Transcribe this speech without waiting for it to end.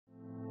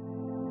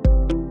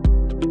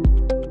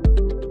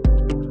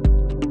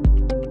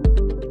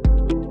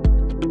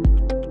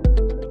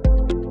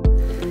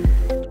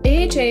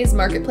AHA's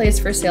Marketplace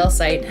for Sale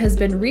site has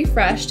been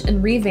refreshed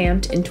and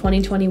revamped in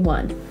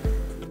 2021.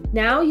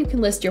 Now you can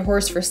list your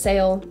horse for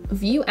sale,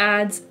 view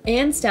ads,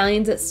 and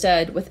stallions at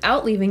stud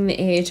without leaving the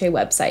AHA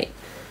website.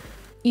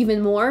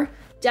 Even more,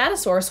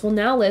 DataSource will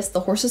now list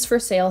the horses for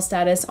sale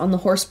status on the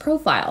horse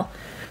profile,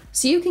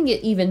 so you can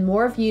get even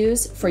more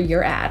views for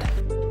your ad.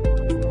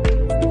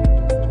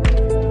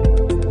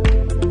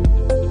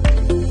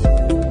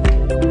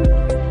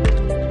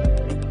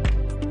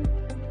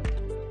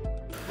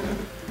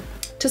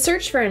 To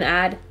search for an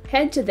ad,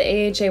 head to the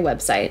AHA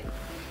website.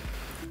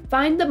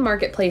 Find the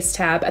Marketplace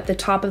tab at the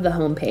top of the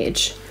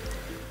homepage.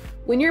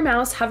 When your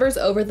mouse hovers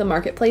over the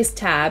Marketplace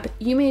tab,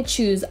 you may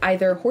choose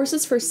either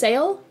horses for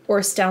sale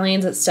or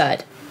stallions at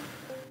stud.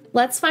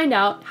 Let's find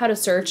out how to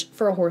search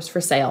for a horse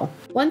for sale.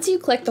 Once you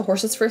click the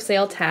Horses for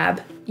Sale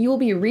tab, you will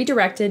be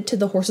redirected to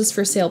the Horses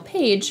for Sale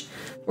page,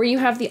 where you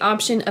have the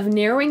option of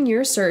narrowing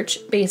your search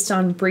based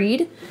on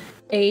breed,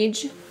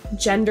 age,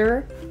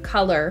 gender,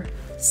 color,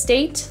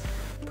 state,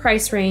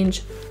 price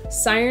range,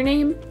 sire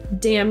name,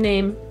 dam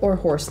name, or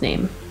horse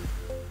name.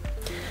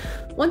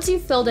 Once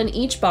you've filled in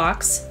each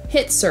box,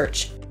 hit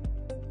search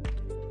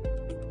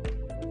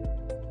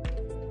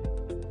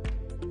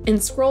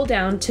and scroll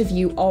down to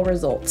view all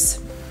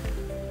results.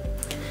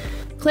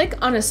 Click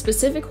on a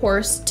specific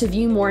horse to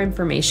view more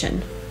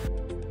information.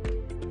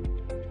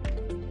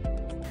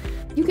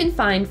 You can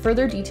find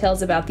further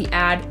details about the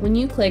ad when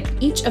you click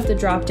each of the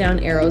drop-down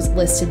arrows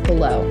listed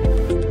below.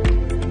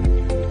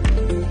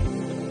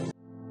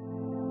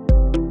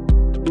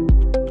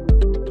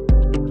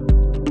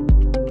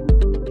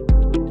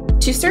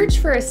 To search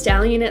for a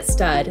stallion at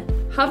stud,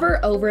 hover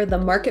over the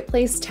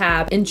Marketplace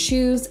tab and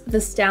choose the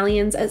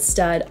Stallions at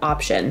Stud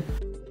option.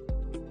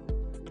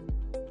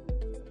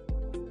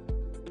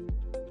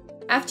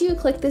 After you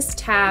click this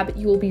tab,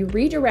 you will be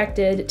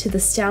redirected to the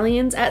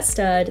Stallions at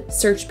Stud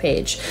search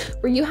page,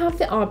 where you have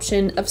the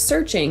option of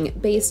searching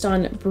based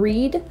on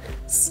breed,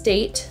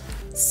 state,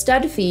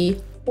 stud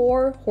fee,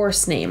 or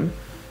horse name.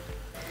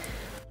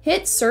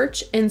 Hit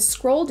search and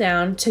scroll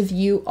down to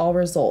view all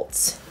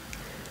results.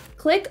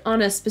 Click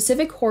on a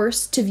specific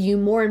horse to view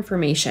more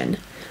information.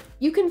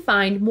 You can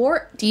find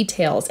more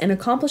details and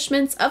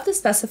accomplishments of the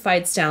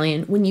specified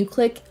stallion when you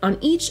click on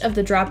each of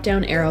the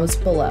drop-down arrows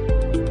below.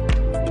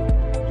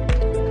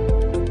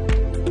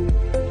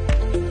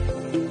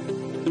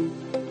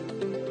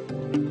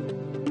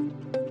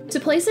 To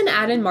place an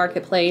ad in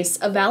Marketplace,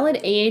 a valid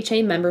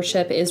AHA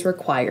membership is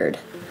required.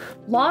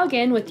 Log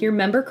in with your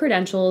member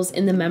credentials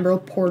in the member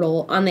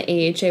portal on the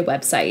AHA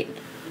website.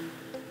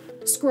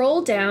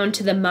 Scroll down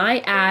to the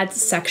My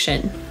Ads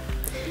section.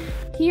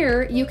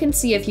 Here, you can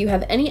see if you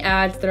have any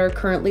ads that are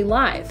currently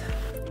live.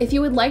 If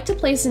you would like to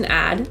place an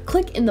ad,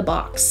 click in the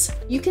box.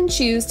 You can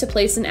choose to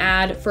place an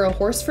ad for a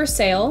horse for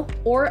sale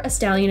or a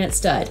stallion at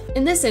stud.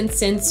 In this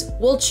instance,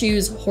 we'll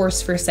choose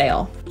horse for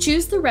sale.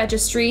 Choose the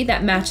registry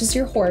that matches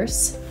your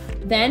horse,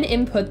 then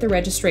input the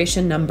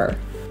registration number.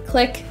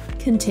 Click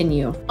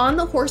Continue. On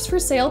the Horse for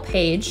Sale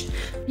page,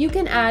 you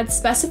can add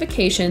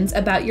specifications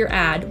about your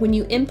ad when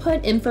you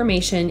input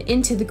information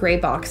into the gray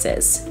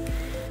boxes.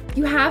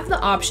 You have the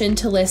option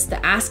to list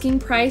the asking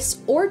price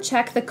or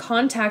check the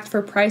Contact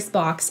for Price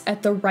box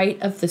at the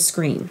right of the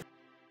screen.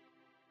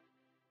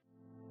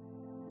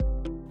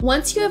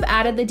 Once you have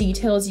added the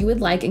details you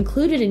would like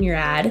included in your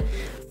ad,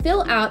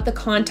 fill out the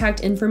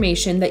contact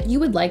information that you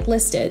would like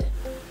listed.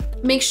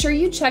 Make sure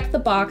you check the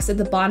box at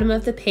the bottom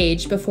of the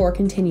page before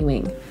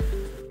continuing.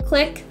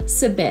 Click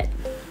Submit.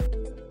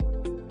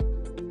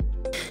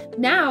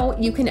 Now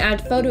you can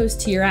add photos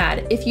to your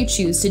ad if you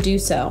choose to do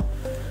so.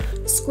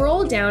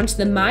 Scroll down to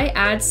the My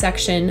Ad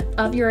section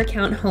of your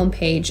account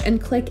homepage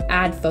and click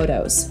Add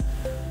Photos.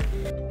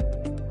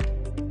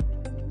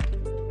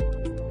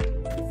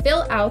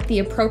 Fill out the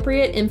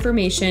appropriate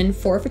information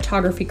for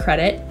photography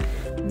credit,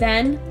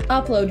 then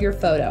upload your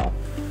photo.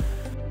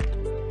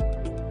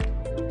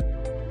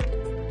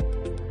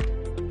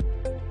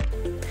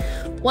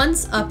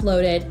 Once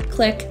uploaded,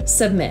 click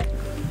Submit.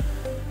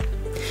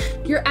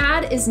 Your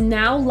ad is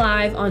now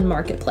live on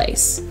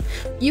Marketplace.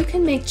 You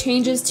can make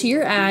changes to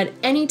your ad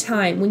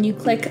anytime when you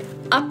click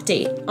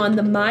Update on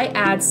the My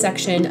Ad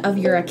section of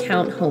your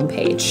account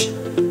homepage.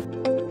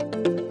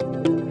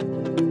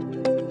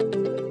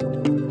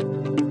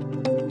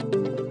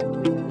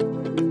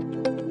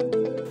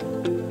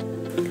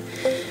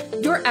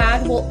 Your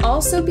ad will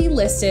also be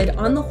listed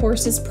on the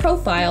horse's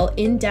profile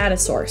in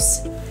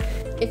DataSource.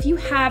 If you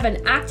have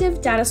an active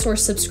DataSource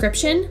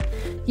subscription,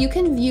 you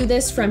can view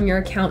this from your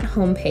account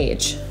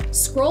homepage.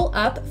 Scroll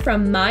up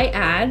from My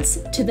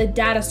Ads to the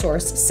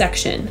DataSource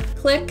section.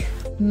 Click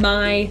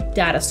My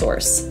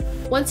DataSource.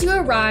 Once you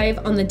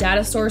arrive on the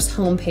DataSource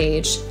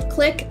homepage,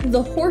 click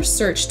the Horse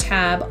Search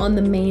tab on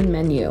the main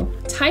menu.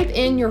 Type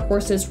in your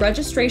horse's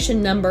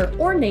registration number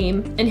or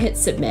name and hit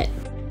Submit.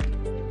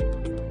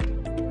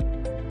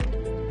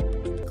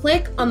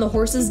 Click on the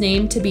horse's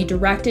name to be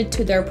directed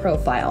to their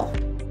profile.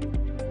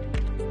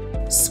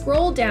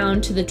 Scroll down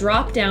to the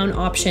drop-down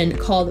option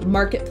called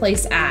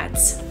Marketplace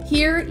Ads.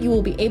 Here, you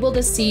will be able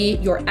to see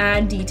your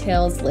ad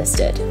details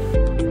listed.